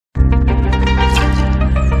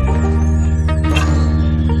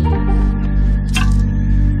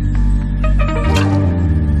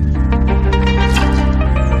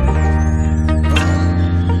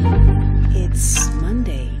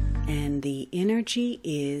energy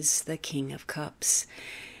is the King of Cups.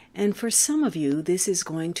 And for some of you, this is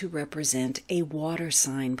going to represent a water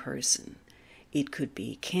sign person. It could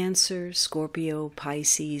be Cancer, Scorpio,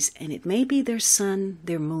 Pisces, and it may be their sun,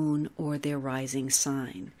 their moon, or their rising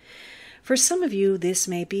sign. For some of you, this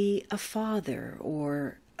may be a father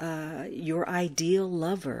or your ideal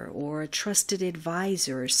lover or a trusted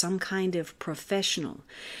advisor or some kind of professional.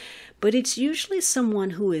 But it's usually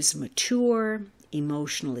someone who is mature,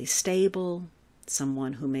 emotionally stable,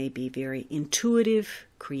 someone who may be very intuitive,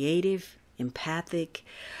 creative, empathic.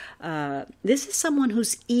 This is someone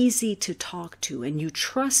who's easy to talk to, and you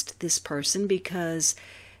trust this person because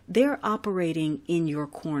they're operating in your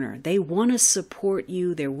corner. They want to support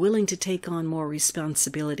you. They're willing to take on more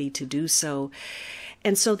responsibility to do so.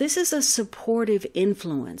 And so this is a supportive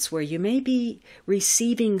influence where you may be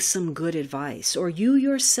receiving some good advice, or you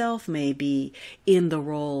yourself may be in the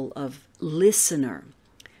role of listener.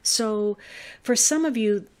 So for some of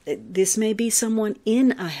you, this may be someone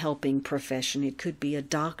in a helping profession. It could be a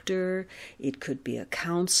doctor, it could be a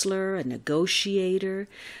counselor, a negotiator.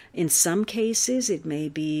 In some cases, it may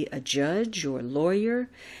be a judge or lawyer.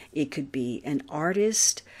 It could be an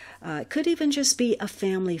artist. It could even just be a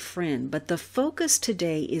family friend. But the focus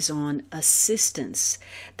today is on assistance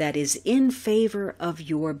that is in favor of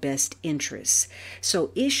your best interests.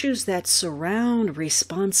 So issues that surround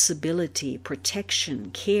responsibility, protection,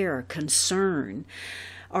 care, concern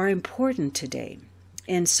are important today.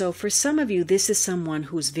 And so for some of you, this is someone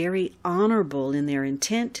who's very honorable in their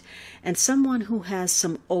intent and someone who has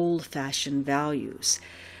some old-fashioned values.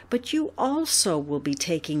 But you also will be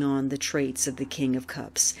taking on the traits of the King of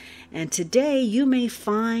Cups. And today you may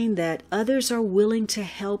find that others are willing to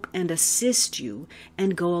help and assist you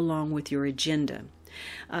and go along with your agenda.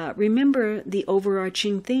 Remember, the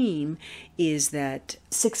overarching theme is that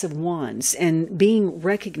Six of Wands and being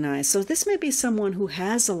recognized. So this may be someone who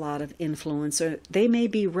has a lot of influence, or they may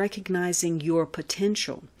be recognizing your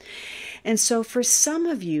potential. And so for some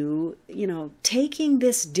of you, taking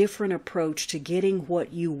this different approach to getting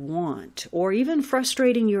what you want, or even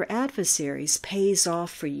frustrating your adversaries, pays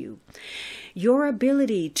off for you. Your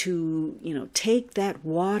ability to, take that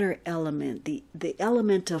water element, the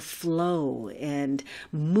element of flow and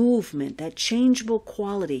movement, that changeable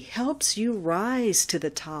quality, helps you rise to the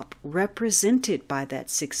top, represented by that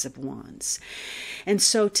Six of Wands. And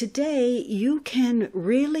so today you can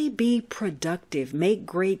really be productive, make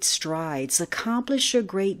great strides, accomplish a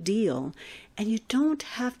great deal, and you don't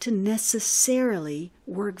have to necessarily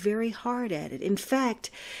work very hard at it. In fact,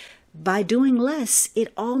 by doing less,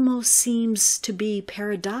 it almost seems to be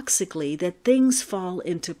paradoxically that things fall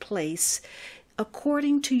into place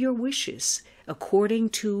according to your wishes, according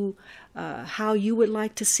to how you would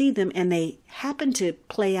like to see them, and they happen to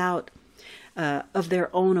play out of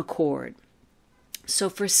their own accord. So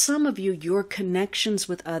for some of you, your connections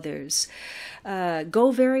with others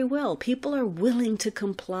go very well. People are willing to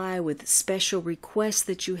comply with special requests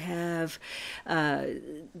that you have,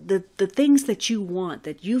 the things that you want,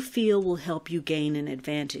 that you feel will help you gain an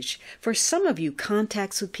advantage. For some of you,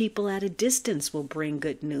 contacts with people at a distance will bring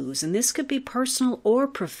good news, and this could be personal or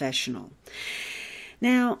professional.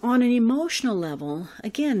 Now, on an emotional level,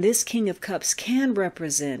 again, this King of Cups can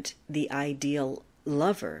represent the ideal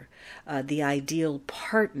lover, the ideal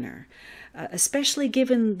partner, especially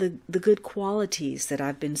given the good qualities that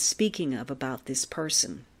I've been speaking of about this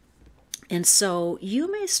person. And so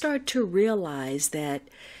you may start to realize that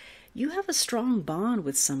you have a strong bond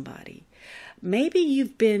with somebody. Maybe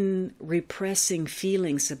you've been repressing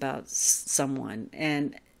feelings about someone,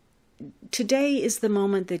 and today is the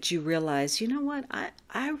moment that you realize, you know what,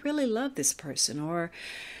 I really love this person. Or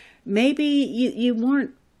maybe you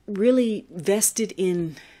weren't really vested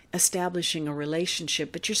in establishing a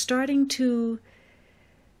relationship, but you're starting to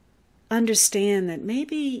understand that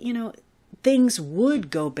maybe, things would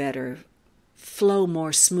go better, flow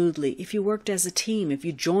more smoothly if you worked as a team, if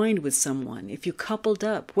you joined with someone, if you coupled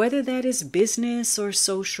up, whether that is business or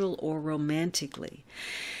social or romantically.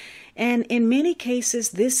 And in many cases,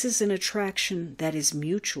 this is an attraction that is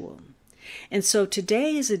mutual. And so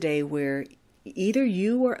today is a day where either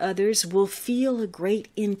you or others will feel a great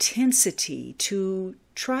intensity to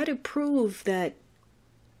try to prove that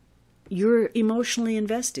you're emotionally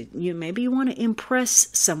invested. Maybe you want to impress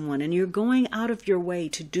someone and you're going out of your way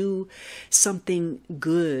to do something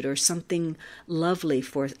good or something lovely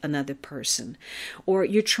for another person. Or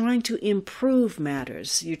you're trying to improve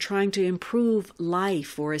matters. You're trying to improve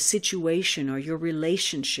life or a situation or your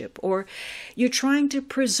relationship. Or you're trying to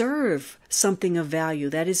preserve something of value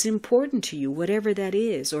that is important to you, whatever that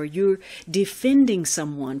is. Or you're defending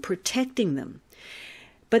someone, protecting them.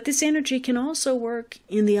 But this energy can also work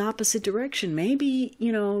in the opposite direction. Maybe,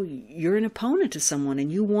 you're an opponent to someone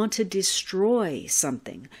and you want to destroy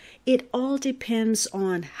something. It all depends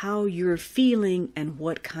on how you're feeling and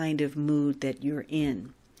what kind of mood that you're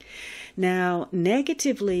in. Now,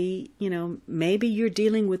 negatively, maybe you're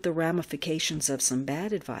dealing with the ramifications of some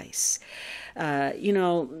bad advice.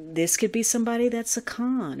 This could be somebody that's a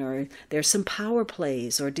con, or there's some power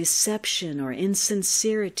plays or deception or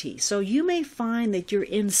insincerity. So you may find that you're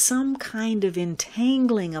in some kind of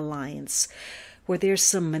entangling alliance where there's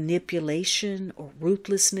some manipulation or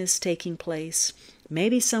ruthlessness taking place.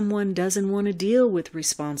 Maybe someone doesn't want to deal with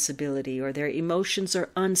responsibility, or their emotions are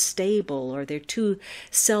unstable, or they're too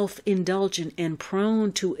self-indulgent and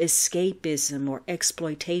prone to escapism or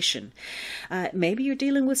exploitation. Maybe you're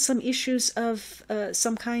dealing with some issues of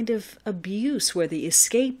some kind of abuse where the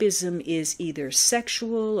escapism is either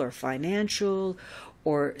sexual or financial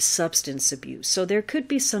or substance abuse. So there could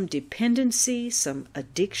be some dependency, some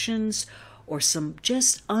addictions, or some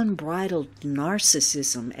just unbridled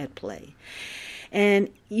narcissism at play. And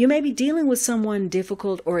you may be dealing with someone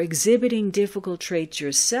difficult or exhibiting difficult traits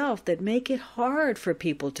yourself that make it hard for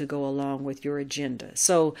people to go along with your agenda.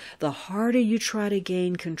 So the harder you try to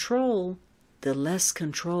gain control, the less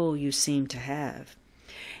control you seem to have.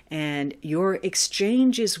 And your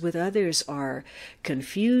exchanges with others are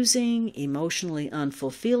confusing, emotionally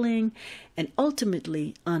unfulfilling, and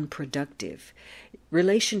ultimately unproductive.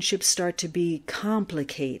 Relationships start to be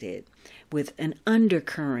complicated with an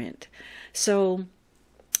undercurrent. So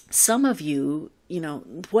some of you,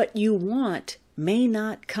 what you want may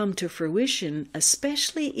not come to fruition,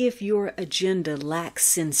 especially if your agenda lacks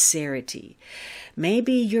sincerity.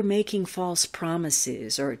 Maybe you're making false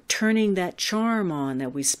promises or turning that charm on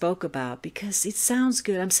that we spoke about because it sounds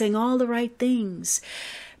good. I'm saying all the right things,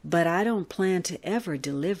 but I don't plan to ever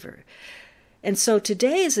deliver. And so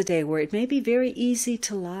today is a day where it may be very easy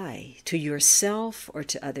to lie to yourself or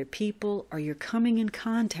to other people, or you're coming in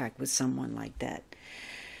contact with someone like that.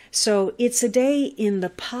 So it's a day in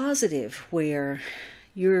the positive where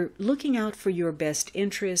you're looking out for your best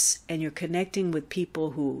interests and you're connecting with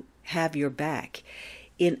people who have your back.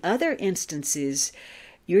 In other instances,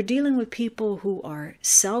 you're dealing with people who are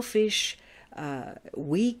selfish,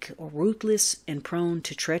 weak, or ruthless, and prone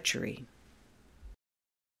to treachery.